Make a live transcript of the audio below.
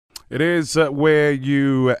It is where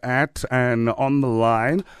you at, and on the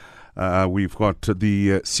line, we've got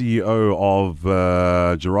the CEO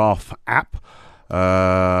of Giraffe App,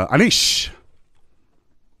 Anish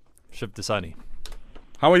Shivdasani.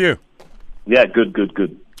 How are you? Yeah, good.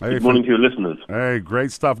 Hey, Good morning to your listeners. Hey,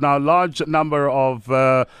 great stuff. Now, a large number of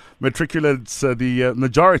matriculants, the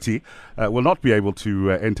majority, will not be able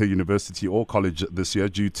to enter university or college this year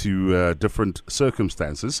due to different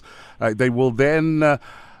circumstances. They will then,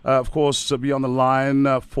 of course, be on the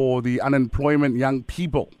line for the unemployment young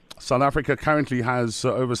people. South Africa currently has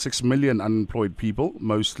over 6 million unemployed people,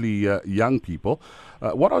 mostly young people.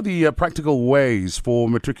 What are the practical ways for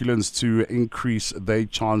matriculants to increase their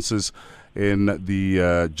chances in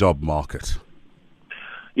the job market?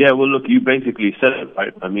 Yeah, well, look, you basically said it,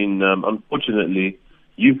 right? I mean, unfortunately,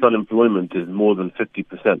 youth unemployment is more than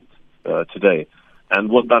 50% today. And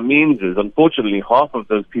what that means is, unfortunately, half of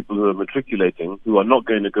those people who are matriculating, who are not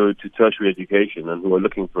going to go to tertiary education and who are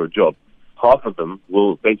looking for a job, half of them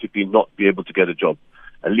will basically not be able to get a job,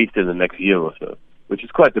 at least in the next year or so, which is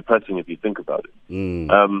quite depressing if you think about it.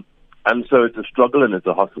 And so it's a struggle and it's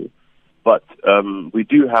a hustle. But we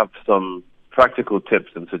do have some practical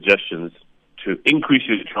tips and suggestions to increase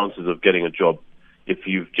your chances of getting a job if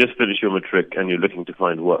you've just finished your matric and you're looking to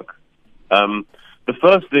find work. The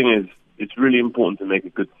first thing is, it's really important to make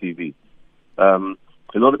a good CV.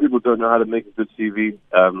 A lot of people don't know how to make a good CV,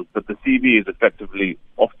 but the CV is effectively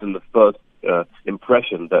often the first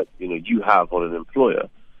impression that you have on an employer.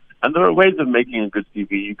 And there are ways of making a good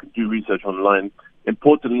CV. You can do research online.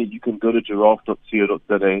 Importantly, you can go to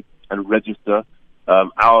giraffe.co.za and register.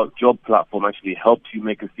 Our job platform actually helps you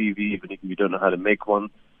make a CV, even if you don't know how to make one,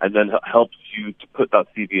 and then helps you to put that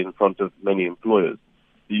CV in front of many employers.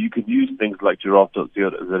 So you can use things like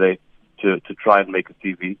giraffe.co.za to try and make a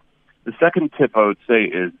CV. The second tip I would say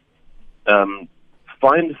is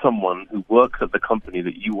find someone who works at the company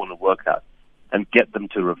that you want to work at and get them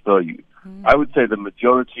to refer you. I would say the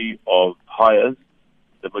majority of hires,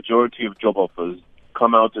 the majority of job offers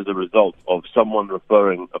come out as a result of someone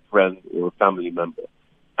referring a friend or a family member.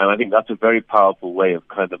 And I think that's a very powerful way of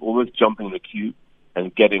kind of almost jumping the queue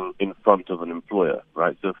and getting in front of an employer,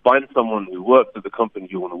 right? So find someone who works at the company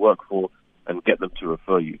you want to work for and get them to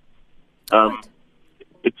refer you.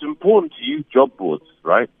 It's important to use job boards,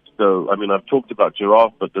 right? So, I mean, I've talked about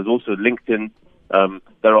Giraffe, but there's also LinkedIn.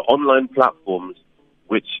 There are online platforms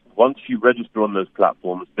which, once you register on those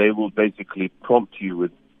platforms, they will basically prompt you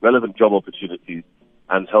with relevant job opportunities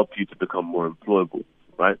and help you to become more employable,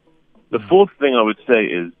 right? The fourth thing I would say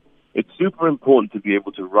is it's super important to be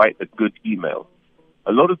able to write a good email.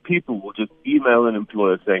 A lot of people will just email an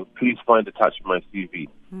employer saying, please find attached my CV,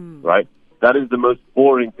 right? That is the most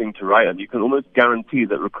boring thing to write, and you can almost guarantee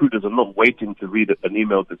that recruiters are not waiting to read an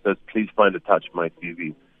email that says, please find attached my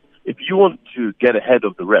CV. If you want to get ahead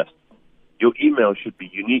of the rest, your email should be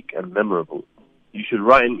unique and memorable. You should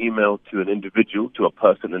write an email to an individual, to a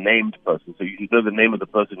person, a named person, so you should know the name of the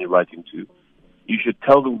person you're writing to. You should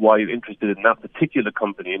tell them why you're interested in that particular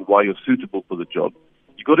company and why you're suitable for the job.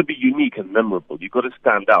 You've got to be unique and memorable. You've got to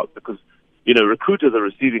stand out because, recruiters are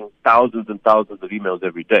receiving thousands and thousands of emails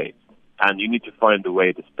every day, and you need to find a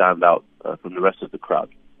way to stand out from the rest of the crowd.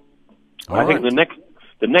 I think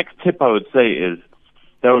the next tip I would say is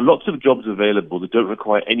there are lots of jobs available that don't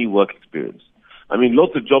require any work experience. I mean,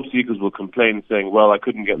 lots of job seekers will complain saying, well, I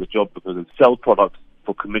couldn't get the job because it's sell products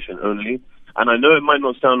for commission only. And I know it might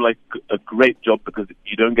not sound like a great job because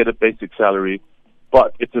you don't get a basic salary,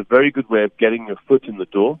 but it's a very good way of getting your foot in the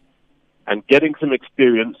door and getting some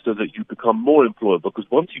experience so that you become more employable. Because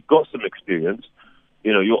once you've got some experience,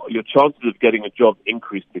 your chances of getting a job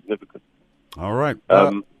increase significantly. All right.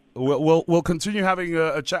 We'll continue having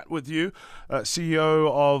a chat with you,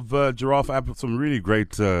 CEO of Giraffe App. Some really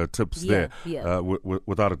great tips there,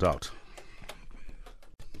 without a doubt.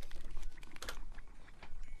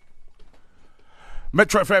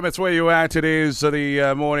 Metro FM, it's where you're at. It is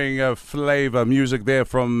the morning flavor music there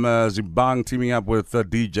from Zibang teaming up with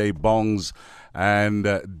DJ Bongs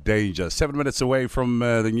and Danger. 7 minutes away from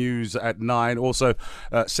the news at 9. Also,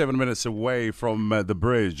 7 minutes away from the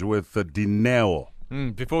bridge with Dineo.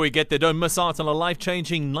 Before we get there, don't miss out on a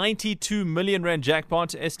life-changing 92 million rand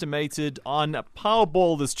jackpot estimated on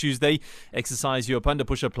Powerball this Tuesday. Exercise your Panda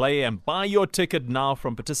Pusher Play and buy your ticket now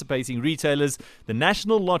from participating retailers, the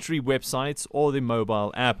National Lottery websites or the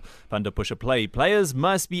mobile app. Panda Pusher Play. Players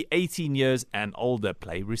must be 18 years and older.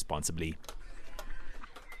 Play responsibly.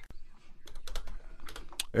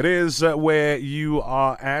 It is where you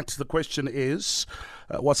are at. The question is,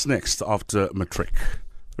 what's next after matric?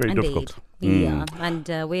 Very Indeed. difficult. Yeah, and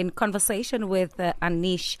we're in conversation with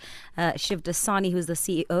Anish Shivdasani, who's the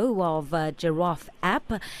CEO of Giraffe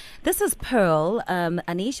App. This is Pearl,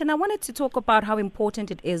 Anish, and I wanted to talk about how important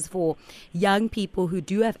it is for young people who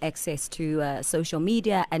do have access to social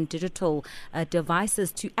media and digital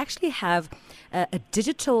devices to actually have a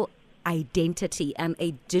digital identity and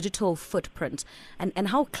a digital footprint, and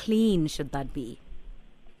how clean should that be?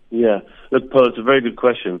 Yeah, look, Pearl, it's a very good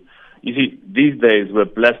question. You see, these days we're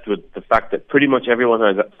blessed with the fact that pretty much everyone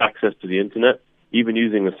has access to the internet, even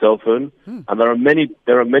using a cell phone. And there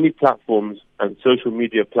are many platforms and social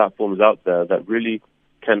media platforms out there that really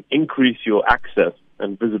can increase your access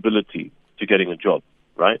and visibility to getting a job,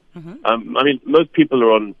 right? I mean, most people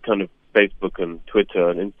are on kind of Facebook and Twitter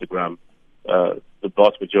and Instagram the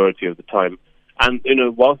vast majority of the time. And,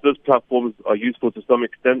 whilst those platforms are useful to some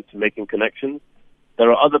extent to making connections, there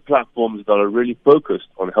are other platforms that are really focused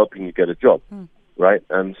on helping you get a job, right?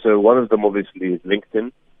 And so one of them obviously is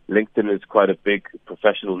LinkedIn. LinkedIn is quite a big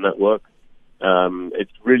professional network.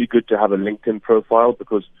 It's really good to have a LinkedIn profile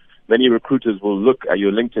because many recruiters will look at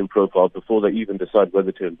your LinkedIn profile before they even decide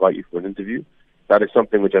whether to invite you for an interview. That is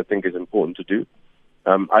something which I think is important to do.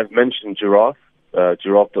 I've mentioned Giraffe,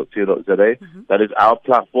 giraffe.co.za. That is our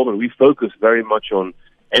platform, and we focus very much on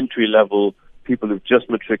entry-level people who've just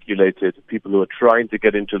matriculated, people who are trying to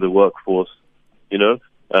get into the workforce,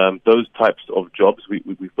 those types of jobs,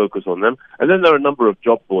 we focus on them. And then there are a number of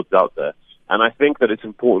job boards out there. And I think that it's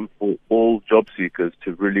important for all job seekers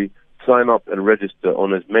to really sign up and register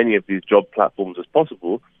on as many of these job platforms as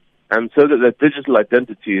possible, and so that their digital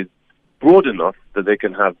identity is broad enough that they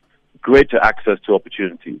can have greater access to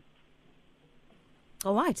opportunities.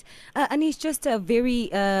 All right. Anish, just a very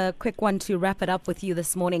quick one to wrap it up with you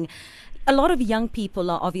this morning. A lot of young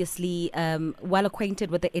people are obviously well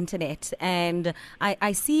acquainted with the internet, and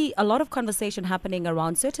I see a lot of conversation happening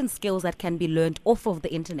around certain skills that can be learned off of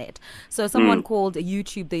the internet. So someone called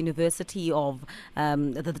YouTube the university of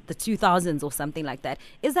the 2000s or something like that.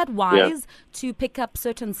 Is that wise to pick up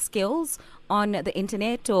certain skills on the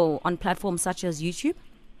internet or on platforms such as YouTube?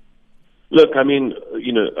 Look, I mean,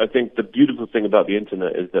 I think the beautiful thing about the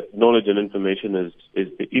internet is that knowledge and information is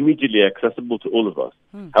immediately accessible to all of us.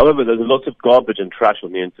 However, there's lots of garbage and trash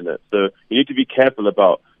on the internet, so you need to be careful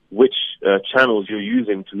about which channels you're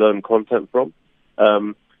using to learn content from.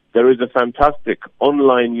 There is a fantastic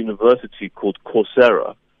online university called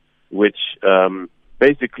Coursera, which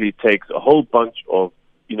basically takes a whole bunch of,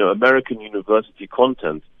 American university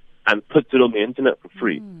content and puts it on the internet for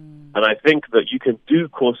free. And I think that you can do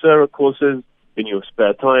Coursera courses in your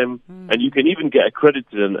spare time, and you can even get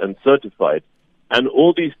accredited and certified. And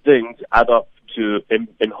all these things add up to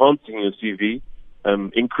enhancing your CV,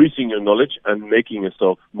 increasing your knowledge, and making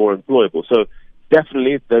yourself more employable. So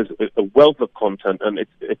definitely there's a wealth of content, and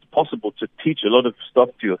it's possible to teach a lot of stuff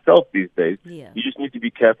to yourself these days. You just need to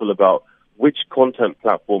be careful about which content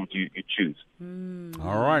platforms you choose.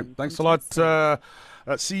 All right. Thanks a lot,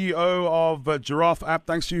 CEO of Giraffe App.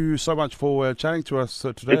 Thanks you so much for chatting to us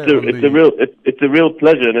today. It's a real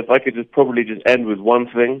pleasure. And if I could probably end with one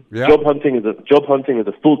thing, job hunting is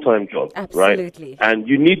a full-time job, Absolutely. Right? And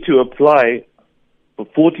you need to apply for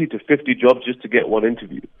 40 to 50 jobs just to get one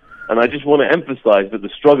interview. And I just want to emphasize that the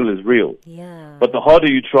struggle is real. But the harder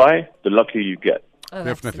you try, the luckier you get. Oh,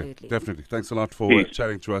 Definitely. Thanks a lot for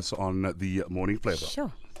chatting to us on the Morning Flavor.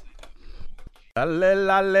 Sure.